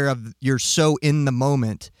aware of, you're so in the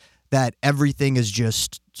moment that everything is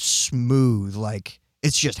just smooth, like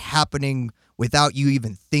it's just happening without you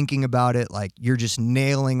even thinking about it. Like you're just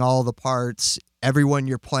nailing all the parts. Everyone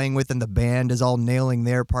you're playing with in the band is all nailing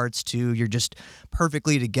their parts too. You're just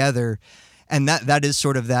perfectly together. And that is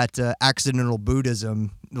sort of that accidental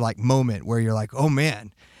Buddhism like moment where you're like, oh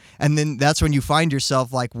man. And then that's when you find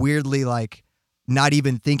yourself like weirdly like not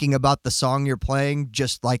even thinking about the song you're playing,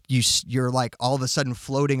 just like you're like all of a sudden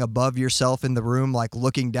floating above yourself in the room, like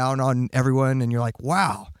looking down on everyone, and you're like,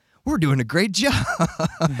 wow, we're doing a great job.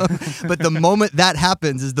 But the moment that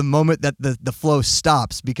happens is the moment that the flow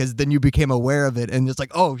stops, because then you became aware of it and it's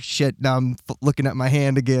like, oh shit, now I'm looking at my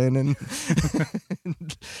hand again.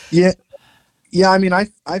 And Yeah, I mean,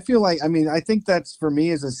 I feel like, I mean, I think that's, for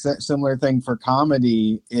me, is a similar thing for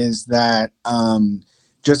comedy, is that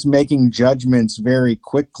just making judgments very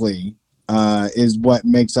quickly is what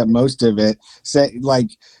makes up most of it. Say,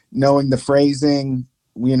 like, knowing the phrasing,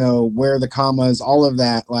 you know, where the commas, all of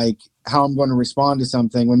that, like how I'm going to respond to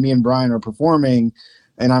something when me and Brian are performing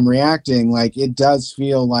and I'm reacting, like it does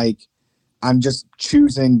feel like I'm just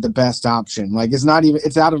choosing the best option. Like it's not even,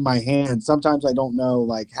 it's out of my hands. Sometimes I don't know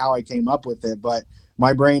like how I came up with it, but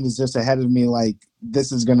my brain is just ahead of me. Like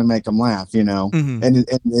this is going to make them laugh, you know? And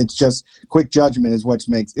it's just quick judgment is what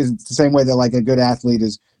makes, is the same way that like a good athlete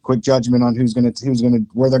is quick judgment on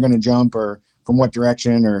where they're going to jump or from what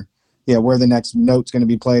direction, or where the next note's going to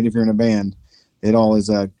be played. If you're in a band, it all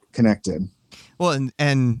is connected. Well,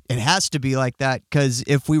 and it has to be like that, because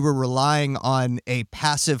if we were relying on a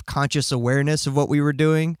passive conscious awareness of what we were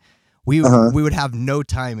doing, we would have no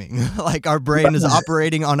timing. Like our brain is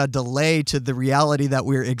operating on a delay to the reality that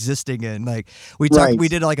we're existing in. Like we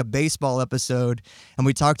did like a baseball episode, and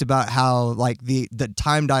we talked about how like the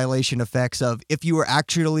time dilation effects of if you were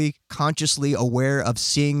actually consciously aware of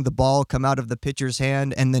seeing the ball come out of the pitcher's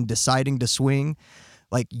hand and then deciding to swing,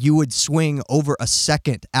 like you would swing over a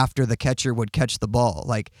second after the catcher would catch the ball.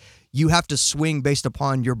 Like you have to swing based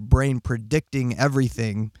upon your brain predicting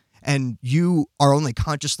everything, and you are only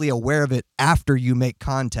consciously aware of it after you make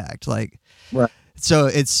contact. Like, right. So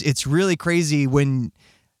it's really crazy when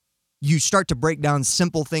you start to break down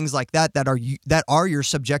simple things like that are your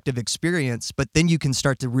subjective experience, but then you can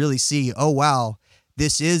start to really see, oh wow,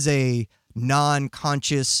 this is a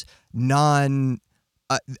non-conscious,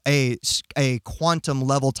 a quantum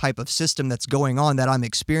level type of system that's going on that I'm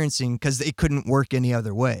experiencing, because it couldn't work any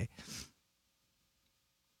other way.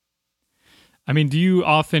 I mean, do you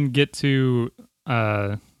often get to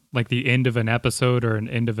like the end of an episode or an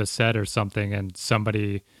end of a set or something, and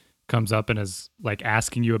somebody comes up and is like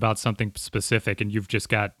asking you about something specific, and you've just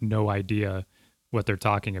got no idea what they're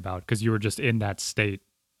talking about because you were just in that state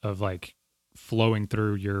of like flowing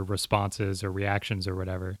through your responses or reactions or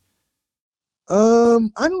whatever?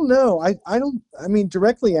 I don't know. I mean,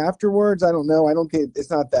 directly afterwards, I don't know. I don't get,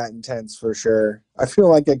 it's not that intense for sure. I feel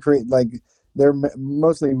like I create, like, they're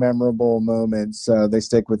mostly memorable moments. They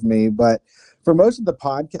stick with me, but for most of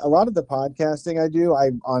a lot of the podcasting I do,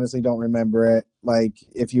 I honestly don't remember it. Like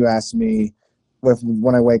if you ask me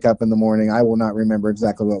when I wake up in the morning, I will not remember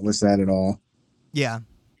exactly what was said at all. Yeah.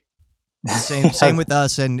 Same with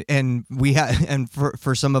us, and we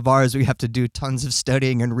for some of ours we have to do tons of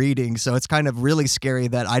studying and reading, so it's kind of really scary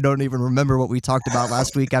that I don't even remember what we talked about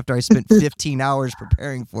last week after I spent 15 hours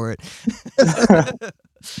preparing for it.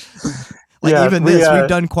 We've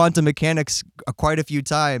done quantum mechanics quite a few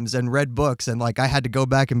times and read books, and like I had to go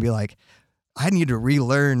back and be like, I need to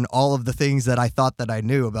relearn all of the things that I thought that I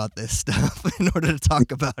knew about this stuff in order to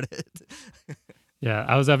talk about it. Yeah,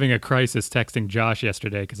 I was having a crisis texting Josh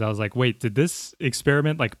yesterday because I was like, wait, did this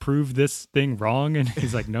experiment like prove this thing wrong? And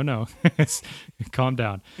he's like, no, calm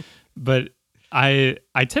down. But I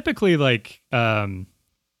typically like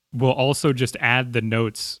will also just add the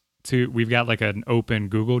notes to, we've got like an open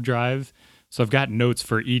Google Drive. So I've got notes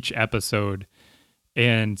for each episode.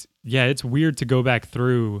 And yeah, it's weird to go back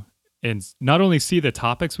through and not only see the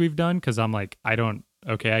topics we've done, because I'm like, I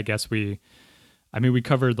guess we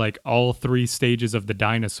covered like all 3 stages of the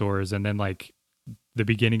dinosaurs and then like the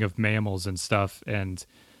beginning of mammals and stuff. And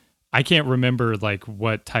I can't remember like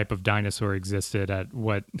what type of dinosaur existed at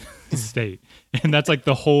what state. And that's like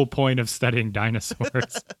the whole point of studying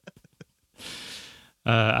dinosaurs.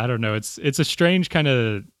 I don't know. It's a strange kind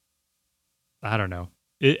of, I don't know.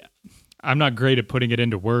 I'm not great at putting it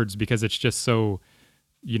into words because it's just so,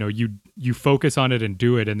 you focus on it and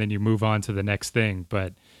do it, and then you move on to the next thing.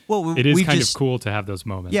 But it is kind of cool to have those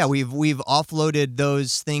moments. Yeah, we've offloaded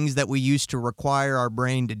those things that we used to require our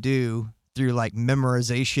brain to do through like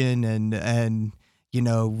memorization and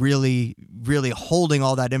really holding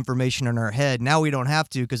all that information in our head. Now we don't have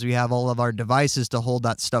to because we have all of our devices to hold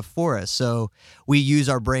that stuff for us. So we use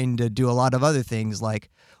our brain to do a lot of other things like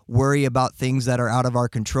worry about things that are out of our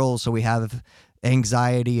control. So we have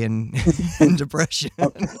anxiety and, and depression.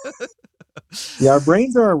 Yeah, our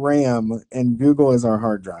brains are a RAM and Google is our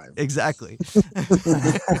hard drive. Exactly.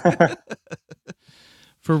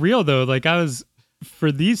 For real though, like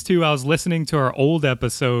for these two, I was listening to our old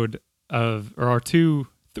episode or our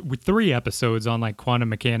three episodes on like quantum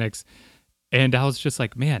mechanics, and I was just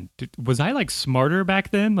like, man, was I like smarter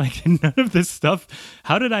back then? Like none of this stuff.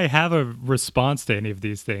 How did I have a response to any of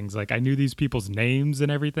these things? Like I knew these people's names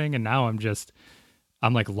and everything, and now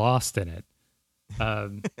I'm like lost in it. I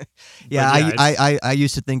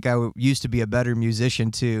used to think I used to be a better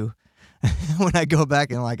musician too. When I go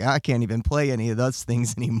back and like I can't even play any of those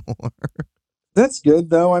things anymore. That's good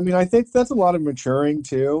though. I mean, I think that's a lot of maturing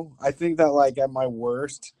too. I think that like at my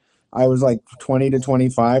worst, I was like 20 to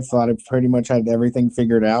 25, thought I pretty much had everything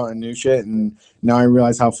figured out and knew shit, and now I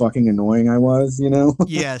realize how fucking annoying I was,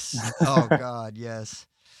 Yes. Oh God, yes.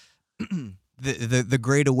 The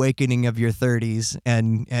great awakening of your 30s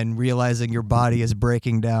and realizing your body is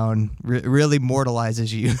breaking down really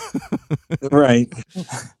mortalizes you. Right.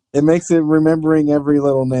 It makes it remembering every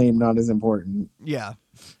little name not as important. Yeah.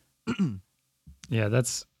 Yeah,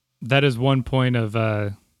 that is one point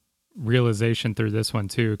of realization through this one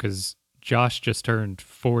too, because Josh just turned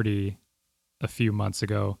 40 a few months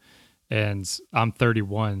ago, and I'm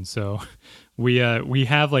 31, so we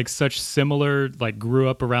have like such similar, like grew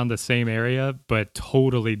up around the same area, but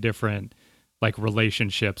totally different like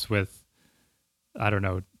relationships with, I don't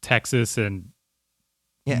know, Texas and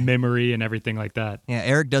memory and everything like that. Yeah,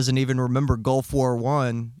 Eric doesn't even remember Gulf War I,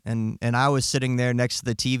 and I was sitting there next to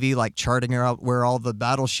the TV like charting out where all the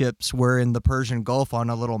battleships were in the Persian Gulf on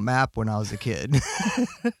a little map when I was a kid.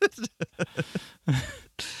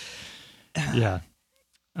 Yeah.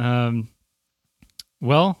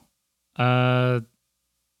 Well, I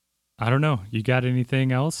don't know. You got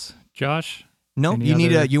anything else, Josh? No,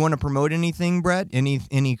 you want to promote anything, Brett?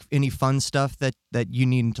 Any fun stuff that you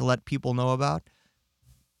need to let people know about?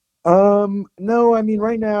 No, I mean,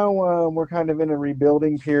 right now, we're kind of in a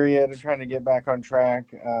rebuilding period and trying to get back on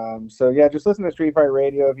track. So yeah, just listen to Street Fight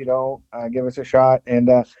Radio. If you don't, give us a shot, and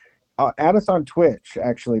add us on Twitch,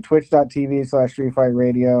 actually, twitch.tv/Street Fight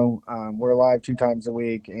Radio. We're live 2 times a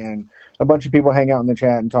week, and a bunch of people hang out in the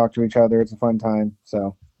chat and talk to each other. It's a fun time,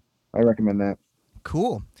 so I recommend that.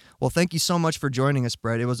 Cool. Well, thank you so much for joining us,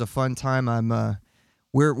 Brett. It was a fun time.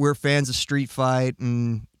 We're fans of Street Fight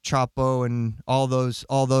and Chapo and all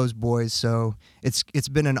those boys, so it's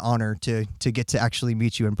been an honor to get to actually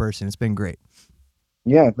meet you in person. It's been great.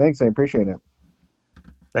 Yeah, thanks. I appreciate it.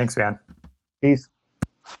 Thanks, man. Peace.